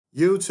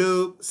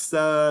YouTube,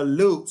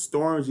 salute.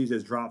 Stormzy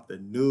just dropped a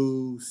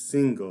new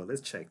single.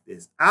 Let's check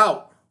this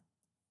out.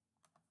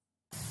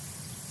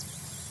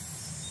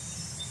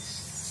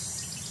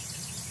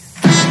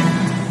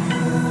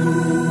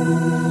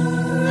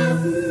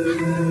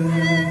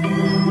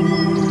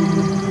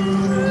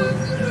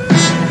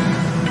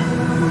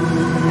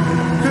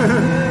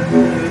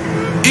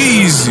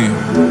 Easy.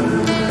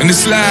 And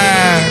it's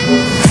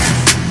like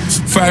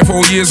 5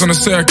 whole years on the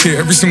circuit.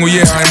 Every single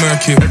year I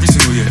murk it. Every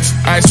single year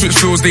I switch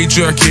flows, they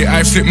jerk it.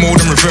 I flip mode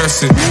and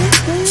reverse it.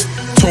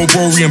 Told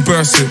bro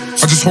reimburse it.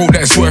 I just hope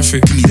that it's worth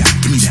it. Give me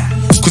that.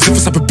 Cause if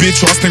it's up a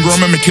bitch ass nigga,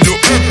 I'ma make it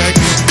look perfect.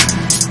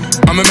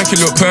 I'ma make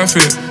it look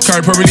perfect. Kai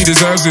probably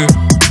deserves it.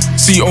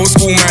 See, old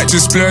school might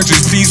just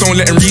splurges. Please don't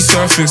let him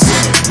resurface.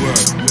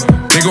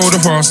 They go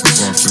the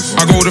fastest,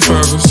 I go the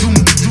furthest.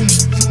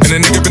 And the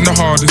nigga been the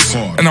hardest.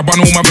 And I bun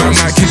all my man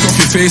might kick off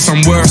your face,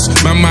 I'm worse.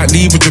 Man might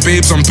leave with your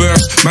babes, I'm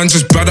burst. Man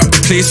just bad up the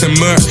place and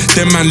murk.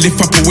 Then man lift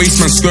up a waist,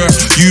 man skirt.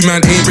 You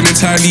man ain't been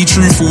entirely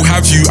truthful,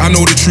 have you? I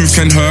know the truth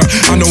can hurt.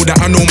 I know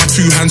that I know my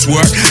 2 hands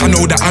work. I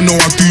know that I know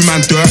I do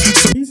man dirt.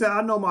 So he said,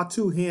 I know my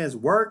 2 hands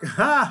work.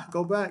 Ha!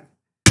 Go back.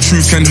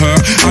 Truth can hurt.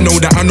 I know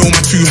that I know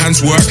my 2 hands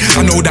work.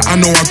 I know that I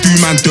know I do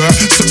man dirt.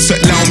 So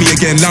allow me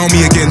again,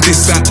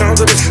 this, that.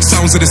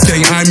 Sounds of the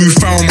Skeng. I move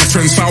foul, my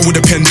friends foul with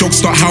a pen.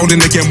 Dogs start howling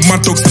again. My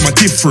dogs them are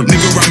different.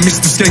 Nigga, I miss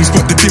the Skeng,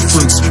 spot the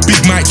difference.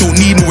 Big Mike don't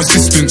need no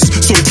assistance.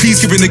 So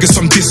please give a nigga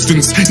some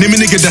distance. Name a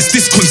nigga that's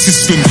this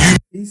consistent.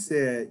 He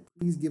said,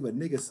 please give a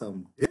nigga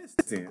some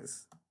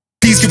distance.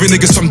 Please give a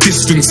nigga some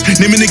distance.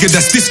 Name a nigga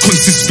that's this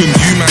consistent.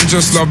 You man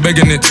just love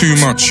begging it too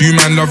much. You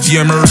man love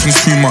the Americans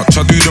too much.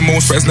 I do the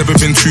most, but it's never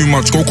been too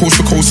much. Go coast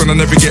to coast and I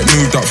never get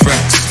moved up.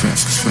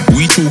 Facts.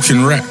 We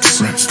talking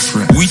racks.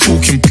 We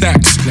talking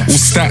plaques. All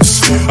stats.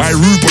 I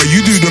rude boy,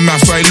 you do the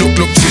math. So I look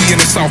chilly in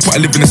the south, but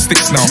I live in the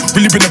sticks now.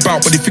 Really been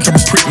about, but they think I'm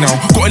a prick now.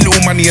 Got a little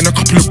money and a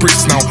couple of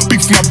bricks now.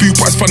 Big for my boot,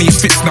 but it's funny it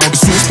fits now. The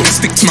sauce don't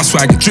stick to my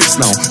swag, it drips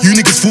now. You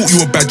niggas thought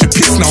you were bad, you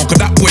pissed now. Cause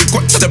that boy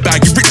got to the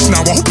bag, you rich now.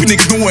 I hope you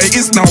niggas know what it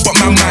is now. But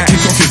man might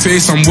kick off your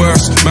face, I'm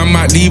worse. Man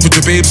might leave with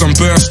your babes, I'm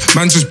burst.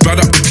 Man just bad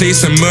up the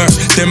place and murk.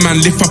 Then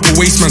man lift up a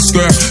waist, man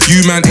skirt.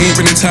 You man ain't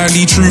been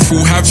entirely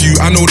truthful, have you?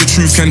 I know the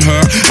truth can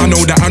hurt. I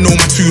know that I know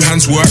my 2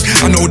 hands work.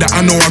 I know that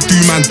I know I do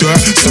man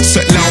dirt. So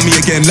allow me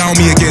again,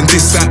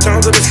 this, that.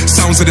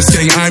 Sounds of the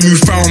Skeng. I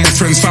move foul, my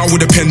friends foul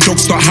with a pen.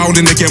 Dogs start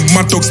howling again.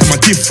 My dogs them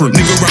are different.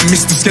 Nigga, I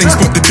miss the Skeng,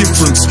 spot the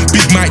difference.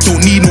 Big Mike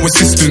don't need no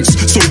assistance.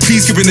 So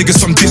please give a nigga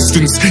some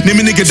distance. Name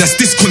a nigga that's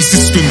this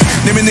consistent.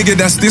 Name a nigga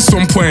that's this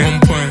on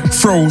point.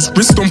 Froze,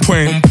 wrist on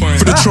point.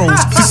 For the trolls,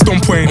 fist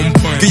on point.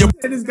 Get your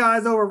this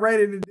guy's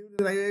overrated to do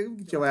this. Like, hey,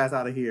 get your ass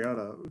out of here. Hold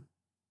up.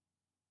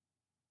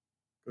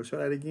 Go show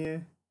that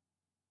again.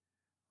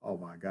 Oh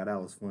my god,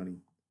 that was funny.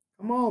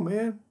 Come on,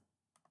 man.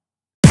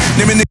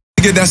 Name a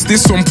nigga that's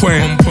this on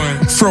point.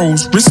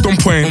 Froze, wrist on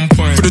point.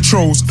 For the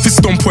trolls,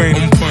 fist on point.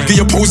 Get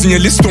your pose and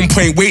your list on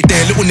point. Wait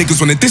there, little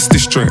niggas wanna diss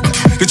this joint.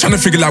 They're trying to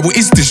figure out what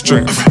is this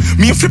joint.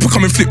 Me and Flipper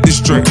come and flip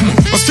this joint.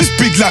 My fist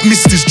big like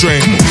miss this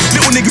joint.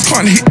 Little niggas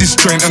can't hit this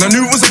joint. And I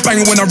knew it was a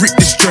banger when I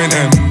ripped this joint.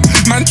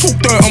 Man talk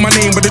dirt on my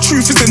name, but the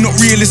truth is they're not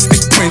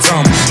realistic points.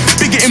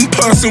 Bigger in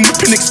person,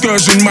 whipping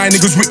excursion. My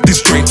niggas whip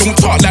this joint. Don't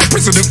talk like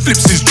President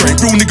flips his joint.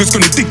 Real niggas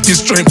gonna dig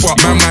this joint. But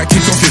man might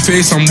kick off your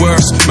face, I'm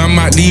worse. Man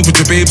might leave with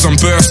your babes, I'm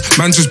burst.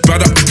 Man just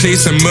bad up the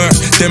place and murk.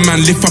 Then man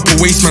lift up a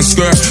waist, man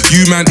skirt.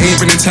 You man ain't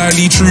been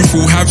entirely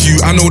truthful, have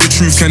you? I know the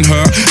truth can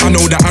hurt. I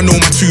know that I know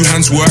my 2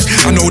 hands work.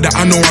 I know that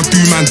I know I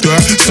do man dirt.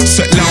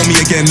 So allow me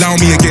again,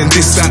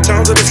 this, that.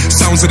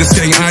 Sounds of the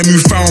Skeng. I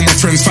move foul, my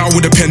friends foul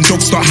with a pen.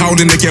 Dogs start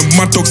howling again.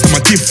 My dogs them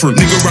are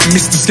different. Nigga, I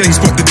miss the Skeng,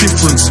 spot the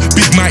difference.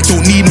 Big Mike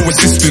don't need no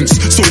assistance.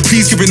 So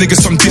please give a nigga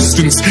some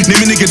distance.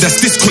 Name a nigga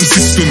that's this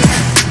consistent.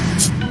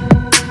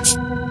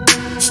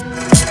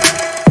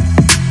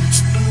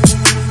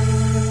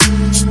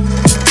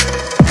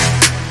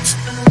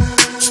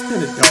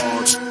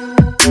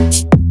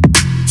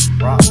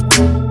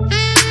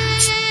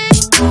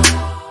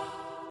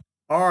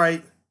 All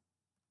right,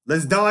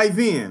 let's dive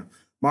in.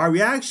 My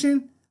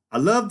reaction, I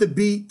love the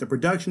beat. The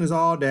production is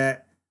all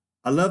that.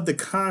 I love the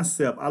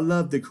concept. I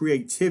love the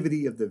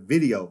creativity of the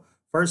video.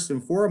 First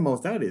and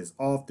foremost, that is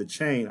off the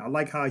chain. I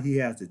like how he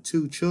has the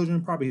 2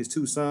 children, probably his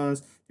 2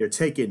 sons. They're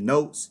taking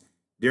notes.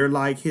 They're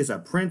like his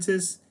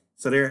apprentice.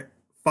 So they're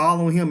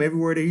following him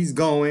everywhere that he's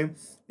going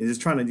and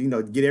just trying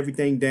to, get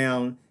everything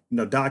down,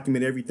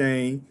 document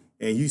everything.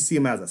 And you see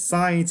him as a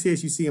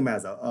scientist. You see him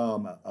as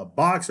a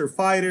boxer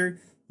fighter.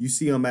 You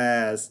see him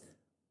as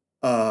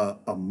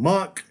a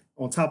monk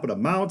on top of the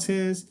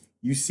mountains.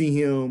 You see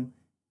him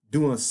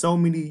doing so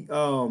many,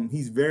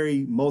 he's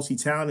very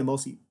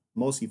multi-talented,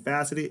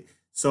 multi-faceted.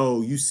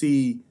 So you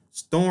see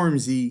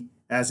Stormzy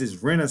as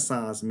his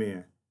Renaissance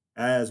man,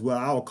 as what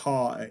I would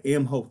call an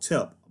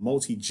Imhotep, a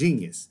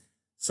multi-genius.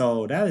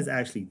 So that is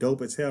actually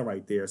dope as hell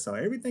right there. So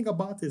everything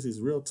about this is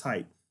real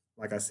tight.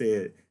 Like I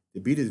said, the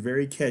beat is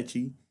very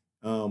catchy.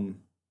 The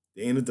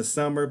end of the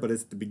summer, but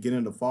it's the beginning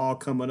of the fall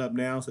coming up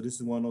now. So this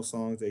is one of those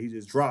songs that he's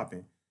just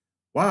dropping.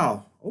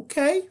 Wow.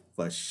 Okay.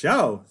 For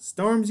sure.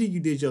 Stormzy, you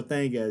did your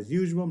thing as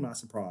usual. I'm not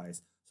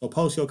surprised. So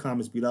post your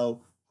comments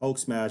below. Hulk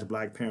smash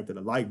Black Panther,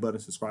 the like button,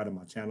 subscribe to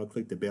my channel,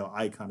 click the bell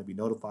icon to be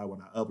notified when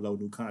I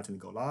upload new content and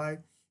go live.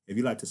 If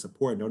you'd like to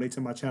support and donate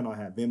to my channel, I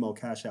have Venmo,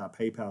 CashApp,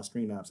 PayPal,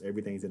 Stream Apps.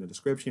 Everything's in the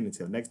description.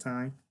 Until next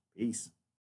time, peace.